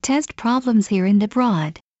test problems here and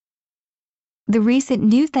abroad. The recent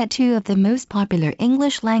news that two of the most popular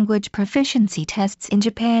English language proficiency tests in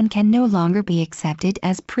Japan can no longer be accepted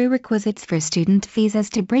as prerequisites for student visas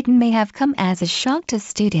to Britain may have come as a shock to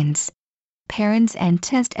students, parents and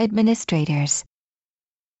test administrators.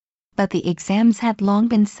 But the exams had long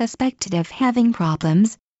been suspected of having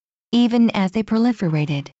problems, even as they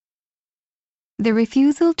proliferated. The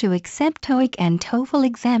refusal to accept TOEIC and TOEFL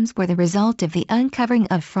exams were the result of the uncovering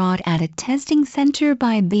of fraud at a testing center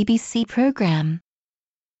by a BBC program.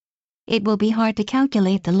 It will be hard to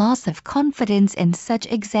calculate the loss of confidence in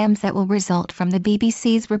such exams that will result from the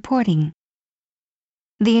BBC's reporting.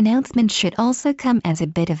 The announcement should also come as a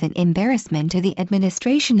bit of an embarrassment to the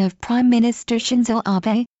administration of Prime Minister Shinzo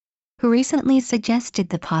Abe, who recently suggested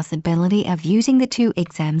the possibility of using the two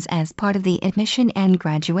exams as part of the admission and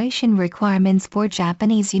graduation requirements for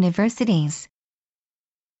Japanese universities.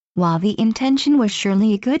 While the intention was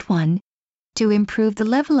surely a good one, to improve the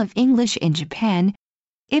level of English in Japan,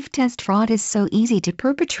 if test fraud is so easy to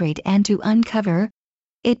perpetrate and to uncover,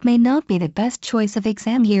 it may not be the best choice of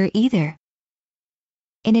exam year either.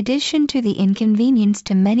 In addition to the inconvenience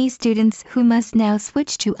to many students who must now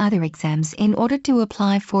switch to other exams in order to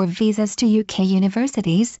apply for visas to UK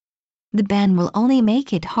universities, the ban will only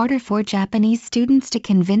make it harder for Japanese students to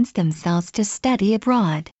convince themselves to study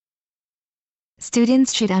abroad.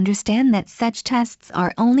 Students should understand that such tests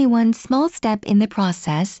are only one small step in the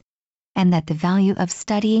process, and that the value of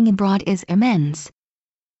studying abroad is immense.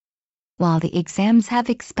 While the exams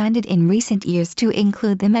have expanded in recent years to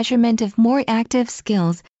include the measurement of more active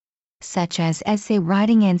skills, such as essay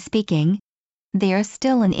writing and speaking, they are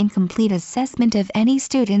still an incomplete assessment of any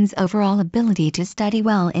student's overall ability to study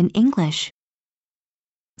well in English.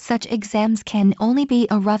 Such exams can only be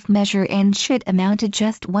a rough measure and should amount to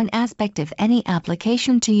just one aspect of any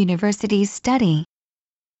application to university study.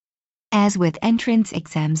 As with entrance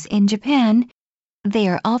exams in Japan, they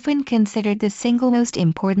are often considered the single most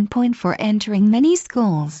important point for entering many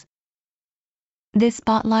schools. The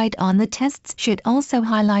spotlight on the tests should also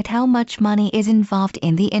highlight how much money is involved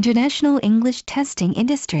in the international English testing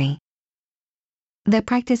industry. The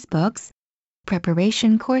practice books,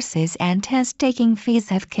 preparation courses and test-taking fees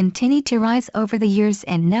have continued to rise over the years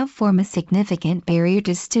and now form a significant barrier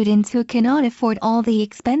to students who cannot afford all the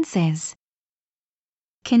expenses.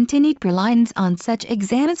 Continued reliance on such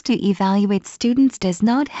exams to evaluate students does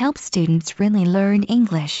not help students really learn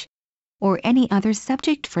English, or any other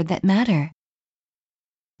subject for that matter.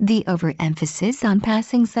 The overemphasis on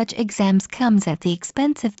passing such exams comes at the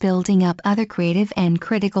expense of building up other creative and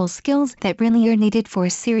critical skills that really are needed for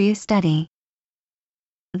serious study.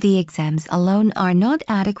 The exams alone are not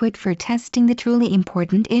adequate for testing the truly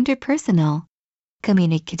important interpersonal,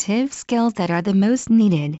 communicative skills that are the most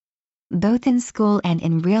needed, both in school and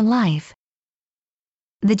in real life.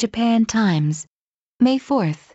 The Japan Times, May 4th.